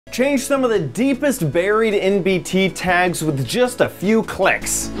Change some of the deepest buried NBT tags with just a few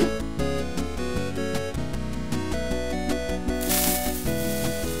clicks.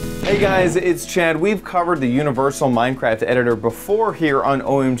 Hey guys, it's Chad. We've covered the Universal Minecraft editor before here on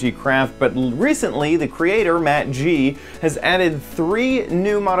OMGcraft, but recently the creator, Matt G, has added 3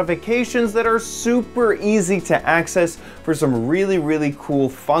 new modifications that are super easy to access for some really cool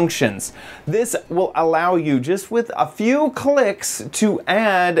functions. This will allow you, just with a few clicks, to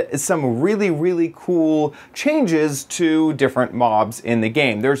add some really cool changes to different mobs in the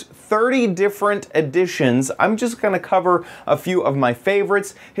game. There's 30 different additions. I'm just gonna cover a few of my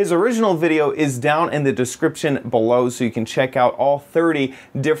favorites. His original video is down in the description below, so you can check out all 30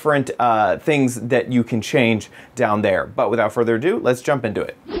 different things that you can change down there. But without further ado, let's jump into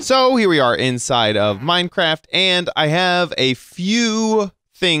it. So here we are inside of Minecraft, and I have a few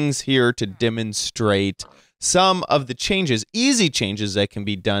things here to demonstrate some of the changes, easy changes that can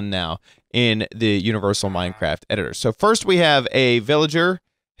be done now in the Universal Minecraft editor. So first we have a villager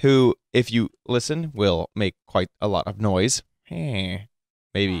who, if you listen, will make quite a lot of noise.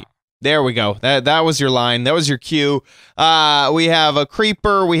 Maybe. There we go. That was your line. That was your cue. We have a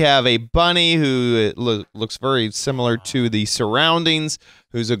creeper. We have a bunny who looks very similar to the surroundings,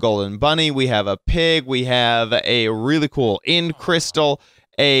 who's a golden bunny. We have a pig. We have a really cool end crystal.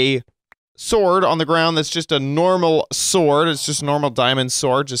 A sword on the ground that's just a normal sword. It's just a normal diamond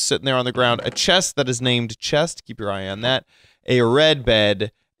sword just sitting there on the ground. A chest that is named chest. Keep your eye on that. A red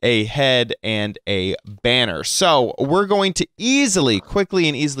bed, a head, and a banner. So we're going to quickly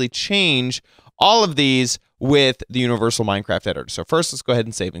and easily change all of these with the Universal Minecraft editor. So first, let's go ahead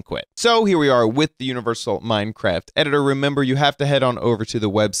and save and quit. So here we are with the Universal Minecraft editor. Remember, you have to head on over to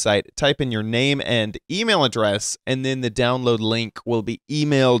the website, type in your name and email address, and then the download link will be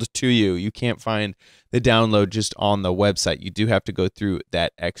emailed to you. You can't find the download just on the website. You do have to go through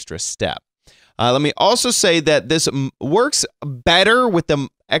that extra step. Let me also say that this works better with the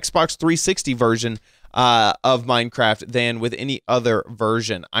Xbox 360 version of Minecraft than with any other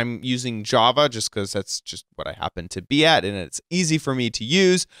version. I'm using Java just because that's just what I happen to be at, and it's easy for me to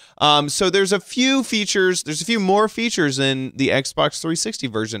use. So there's a few features, there's a few more features in the Xbox 360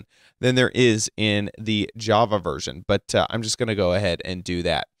 version than there is in the Java version, but I'm just going to go ahead and do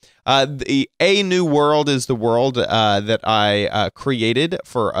that. A new world is the world that I created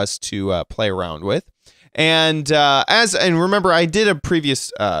for us to play around with. And remember, I did a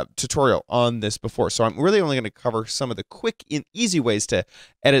previous tutorial on this before, so I'm really only going to cover some of the quick and easy ways to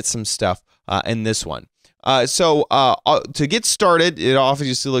edit some stuff in this one. To get started, it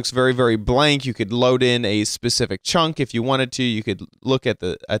obviously looks very blank. You could load in a specific chunk if you wanted to. You could look at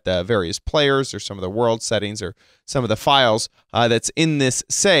the various players or some of the world settings or some of the files that's in this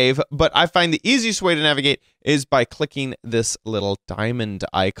save. But I find the easiest way to navigate is by clicking this little diamond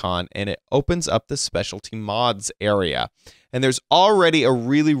icon, and it opens up the specialty mods area. And there's already a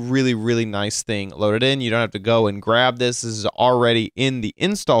really nice thing loaded in. You don't have to go and grab this. This is already in the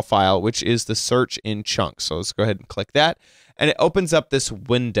install file, which is the search in chunks. So let's go ahead and click that. And it opens up this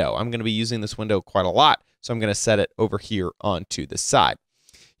window. I'm going to be using this window quite a lot, so I'm going to set it over here onto the side.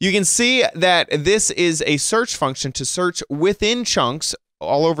 You can see that this is a search function to search within chunks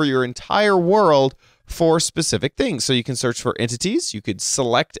all over your entire world for specific things. So you can search for entities, you could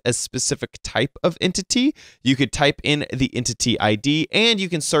select a specific type of entity, you could type in the entity ID, and you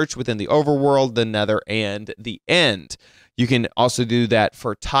can search within the overworld, the nether, and the end. You can also do that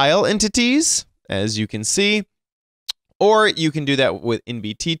for tile entities, as you can see, or you can do that with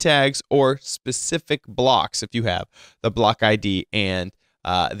NBT tags or specific blocks if you have the block ID and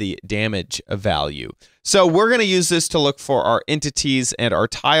the damage value. So we're going to use this to look for our entities and our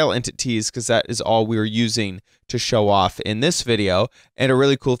tile entities because that is all we're using to show off in this video. And a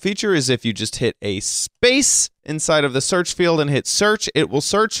really cool feature is if you just hit a space inside of the search field and hit search, it will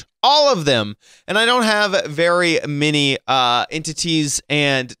search all of them. And I don't have very many entities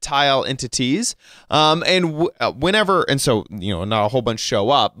and tile entities. So, you know, not a whole bunch show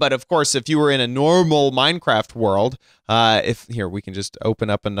up. But of course, if you were in a normal Minecraft world, here, we can just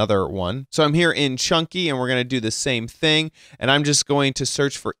open up another one. So I'm here in Chunky, and we're going to do the same thing. And I'm just going to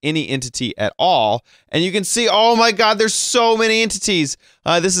search for any entity at all. And you can see, oh my God, there's so many entities.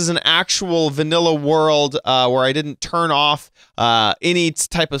 This is an actual vanilla world where I didn't turn off any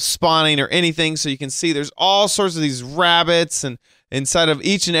type of spawning or anything. So you can see there's all sorts of these rabbits, and inside of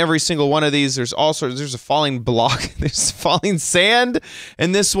each and every single one of these, there's all sorts. There's a falling block. There's falling sand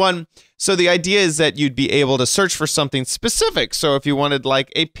in this one. So the idea is that you'd be able to search for something specific. So if you wanted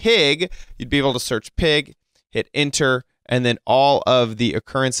like a pig, you'd be able to search pig, hit enter, and then all of the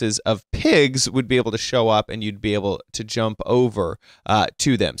occurrences of pigs would be able to show up, and you'd be able to jump over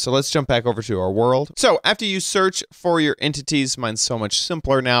to them. So let's jump back over to our world. So after you search for your entities, mine's so much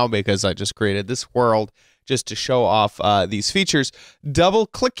simpler now because I just created this world just to show off these features. Double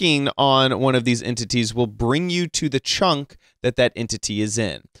clicking on one of these entities will bring you to the chunk that that entity is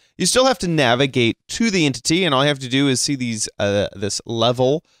in. You still have to navigate to the entity, and all you have to do is see these this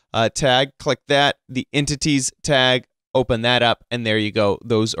level tag, click that, the entities tag, open that up, and there you go.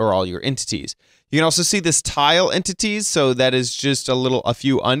 Those are all your entities. You can also see this tile entities, so that is just a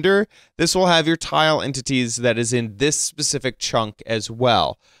few under. This will have your tile entities that is in this specific chunk as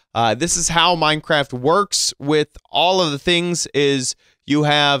well. This is how Minecraft works with all of the things. Is you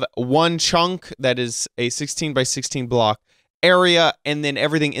have one chunk that is a 16 by 16 block area, and then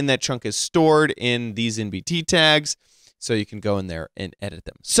everything in that chunk is stored in these NBT tags, so you can go in there and edit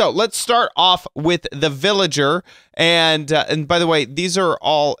them. So let's start off with the villager, and by the way, these are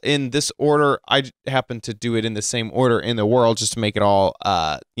all in this order. I happen to do it in the same order in the world just to make it all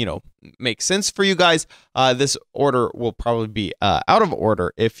make sense for you guys. This order will probably be out of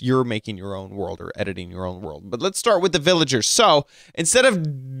order if you're making your own world or editing your own world. But let's start with the villager. So instead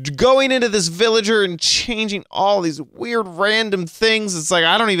of going into this villager and changing all these weird random things, it's like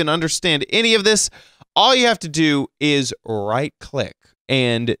I don't even understand any of this. All you have to do is right click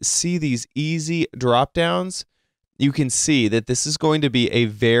and see these easy drop downs. You can see that this is going to be a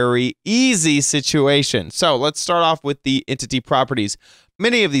very easy situation. So let's start off with the entity properties.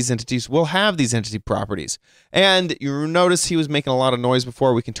 Many of these entities will have these entity properties. And you notice he was making a lot of noise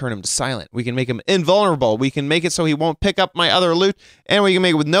before. We can turn him to silent. We can make him invulnerable. We can make it so he won't pick up my other loot. And we can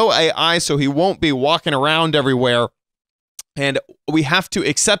make it with no AI so he won't be walking around everywhere. And we have to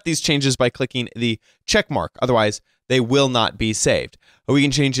accept these changes by clicking the check mark. Otherwise, they will not be saved. We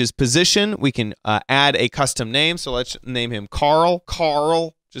can change his position. We can add a custom name. So let's name him Carl.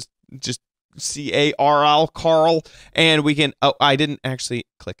 Carl, just C-A-R-L, Carl. And we can, oh, I didn't actually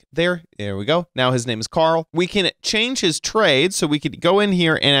click there. There we go. Now his name is Carl. We can change his trade. So we could go in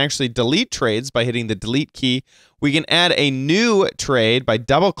here and actually delete trades by hitting the delete key. We can add a new trade by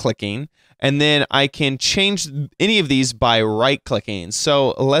double clicking. And then I can change any of these by right-clicking.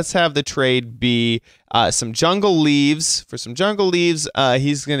 So let's have the trade be some jungle leaves. For some jungle leaves,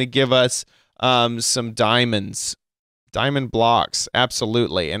 he's going to give us some diamonds. Diamond blocks,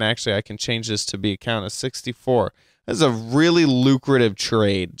 absolutely. And actually, I can change this to be a count of 64. That's a really lucrative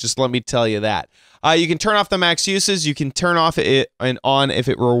trade. Just let me tell you that. You can turn off the max uses. You can turn off it and on if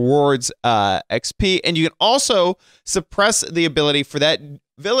it rewards XP. And you can also suppress the ability for that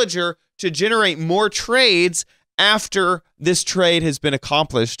villager to generate more trades after this trade has been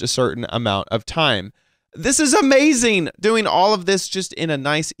accomplished a certain amount of time. This is amazing, doing all of this just in a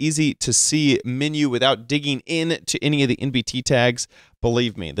nice, easy to see menu without digging into any of the NBT tags.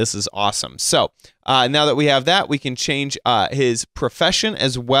 Believe me, this is awesome. So now that we have that, we can change his profession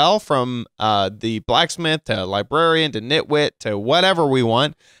as well from the blacksmith to librarian to nitwit to whatever we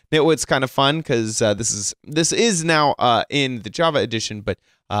want. Nitwit's kind of fun because this is now in the Java edition, but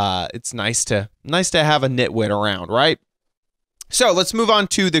it's nice to have a nitwit around, right? So let's move on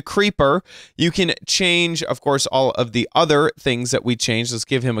to the creeper. You can change, of course, all of the other things that we changed. Let's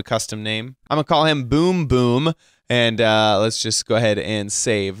give him a custom name. I'm going to call him Boom Boom. And let's just go ahead and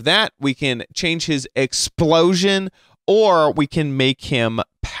save that. We can change his explosion, or we can make him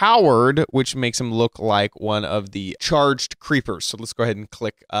powered, which makes him look like one of the charged creepers. So let's go ahead and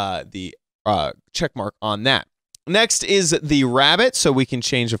click the check mark on that. Next is the rabbit, so we can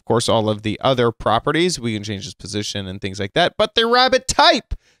change, of course, all of the other properties. We can change his position and things like that, but the rabbit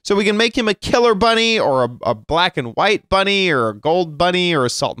type, so we can make him a killer bunny or a black and white bunny or a gold bunny or a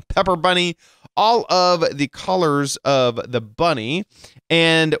salt and pepper bunny, all of the colors of the bunny,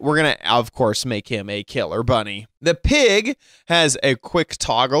 and we're going to, of course, make him a killer bunny. The pig has a quick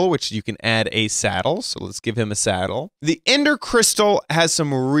toggle, which you can add a saddle, so let's give him a saddle. The ender crystal has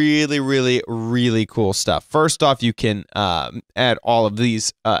some really, really, really cool stuff. First off, you can add all of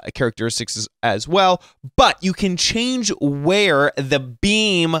these characteristics as well, but you can change where the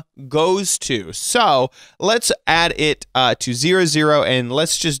beam goes to. So let's add it to 0, 0, and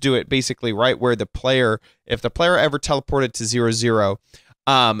let's just do it basically right where the player, if the player ever teleported to 0, 0,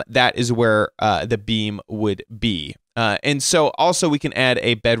 that is where the beam would be. And so also we can add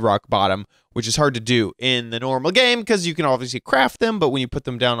a bedrock bottom, which is hard to do in the normal game because you can obviously craft them, but when you put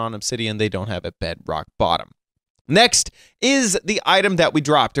them down on obsidian, they don't have a bedrock bottom. Next is the item that we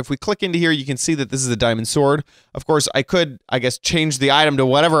dropped. If we click into here, you can see that this is a diamond sword. Of course, I could, I guess, change the item to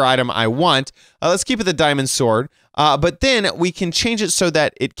whatever item I want. Let's keep it the diamond sword. But then we can change it so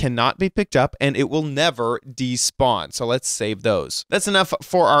that it cannot be picked up and it will never despawn. So let's save those. That's enough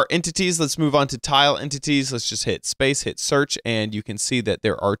for our entities. Let's move on to tile entities. Let's just hit space, hit search, and you can see that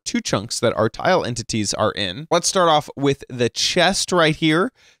there are 2 chunks that our tile entities are in. Let's start off with the chest right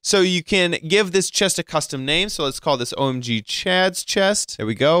here. So you can give this chest a custom name. So let's call this OMG Chad's chest. There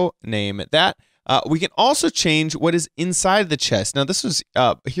we go. Name it that. We can also change what is inside the chest. Now, this was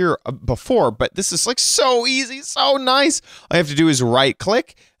here before, but this is like so easy, so nice. All I have to do is right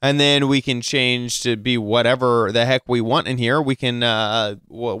click, and then we can change to be whatever the heck we want in here. We can,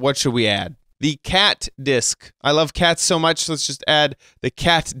 what should we add? The cat disc. I love cats so much. So let's just add the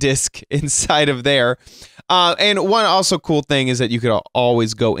cat disc inside of there. And one also cool thing is that you could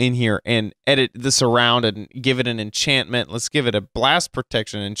always go in here and edit this around and give it an enchantment. Let's give it a blast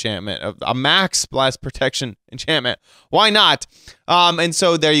protection enchantment, a max blast protection enchantment. Why not? And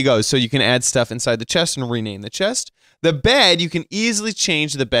so there you go. So you can add stuff inside the chest and rename the chest. The bed, you can easily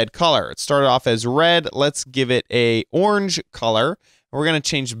change the bed color. It started off as red. Let's give it a orange color. We're going to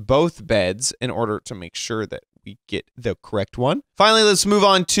change both beds in order to make sure that we get the correct one. Finally, let's move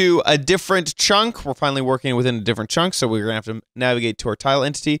on to a different chunk. We're finally working within a different chunk, so we're going to have to navigate to our tile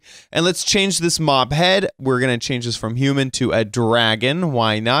entity. And let's change this mob head. We're going to change this from human to a dragon.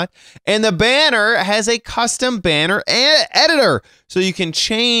 Why not? And the banner has a custom banner editor. So you can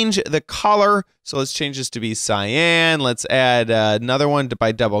change the color. So let's change this to be cyan. Let's add another one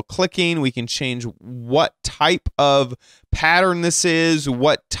by double clicking. We can change what type of pattern this is,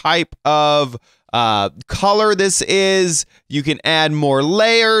 what type of color this is. You can add more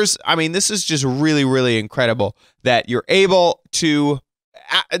layers. I mean, this is just really, really incredible that you're able to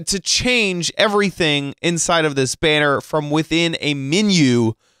change everything inside of this banner from within a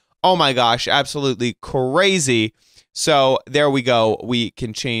menu. Oh my gosh, absolutely crazy. So there we go. We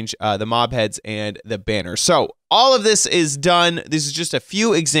can change the mob heads and the banner. So all of this is done. This is just a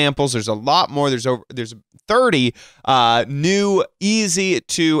few examples. There's a lot more. There's 30 new, easy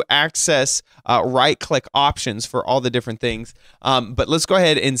to access right-click options for all the different things. But let's go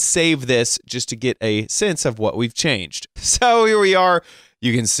ahead and save this just to get a sense of what we've changed. So here we are.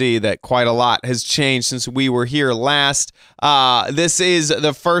 You can see that quite a lot has changed since we were here last. This is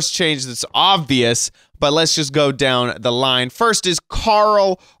the first change that's obvious, but let's just go down the line. First is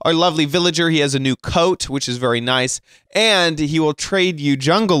Carl, our lovely villager. He has a new coat, which is very nice, and he will trade you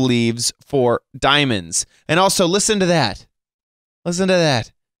jungle leaves for diamonds. And also, listen to that. Listen to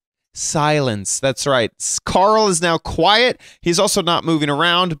that. Silence. That's right. Carl is now quiet. He's also not moving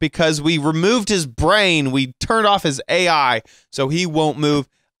around because we removed his brain. We turned off his AI, so he won't move.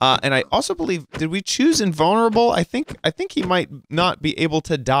 And I also believe, did we choose invulnerable? I think he might not be able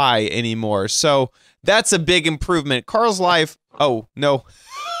to die anymore. So that's a big improvement. Carl's life. Oh no.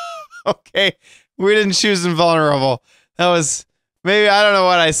 Okay, we didn't choose invulnerable. That was maybe, I don't know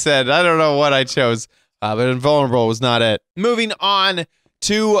what I said. I don't know what I chose. But invulnerable was not it. Moving on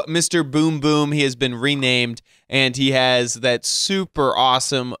to Mr. Boom Boom. He has been renamed, and he has that super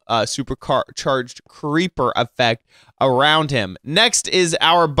awesome supercharged creeper effect around him. Next is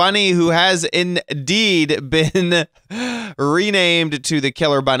our bunny, who has indeed been renamed to the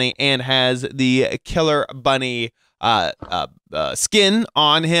Killer Bunny and has the Killer Bunny skin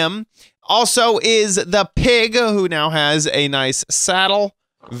on him. Also is the pig, who now has a nice saddle.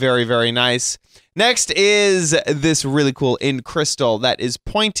 Very, very nice. Next is this really cool end crystal that is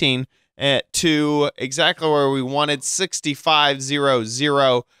pointing to exactly where we wanted,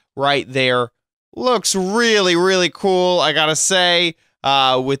 6500 right there. Looks really, really cool, I gotta say,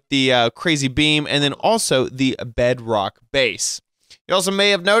 with the crazy beam, and then also the bedrock base. You also may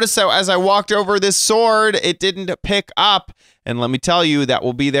have noticed that as I walked over this sword, it didn't pick up. And let me tell you, that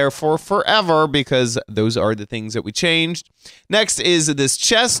will be there for forever because those are the things that we changed. Next is this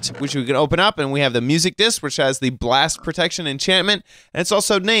chest, which we can open up, and we have the music disc, which has the blast protection enchantment. And it's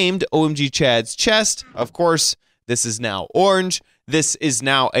also named OMG Chad's chest. Of course, this is now orange. This is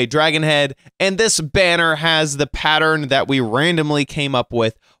now a dragon head. And this banner has the pattern that we randomly came up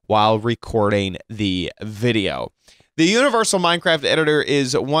with while recording the video. The Universal Minecraft Editor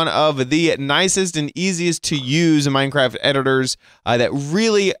is one of the nicest and easiest to use Minecraft editors that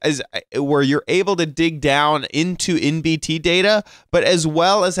really is where you're able to dig down into NBT data, but as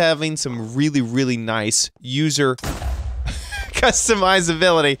well as having some really, really nice user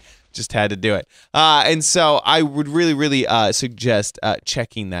customizability. just had to do it. And so I would really suggest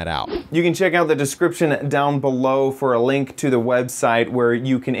checking that out. You can check out the description down below for a link to the website where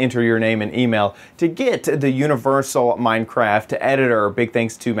you can enter your name and email to get the Universal Minecraft editor. Big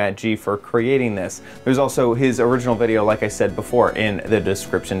thanks to Matt G for creating this. There's also his original video, like I said before, in the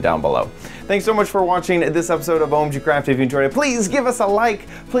description down below. Thanks so much for watching this episode of OMGcraft. If you enjoyed it, please give us a like.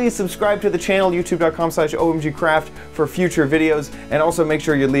 Please subscribe to the channel, youtube.com/OMGcraft for future videos. And also make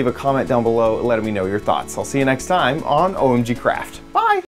sure you leave a comment down below letting me know your thoughts. I'll see you next time on OMGcraft. Bye!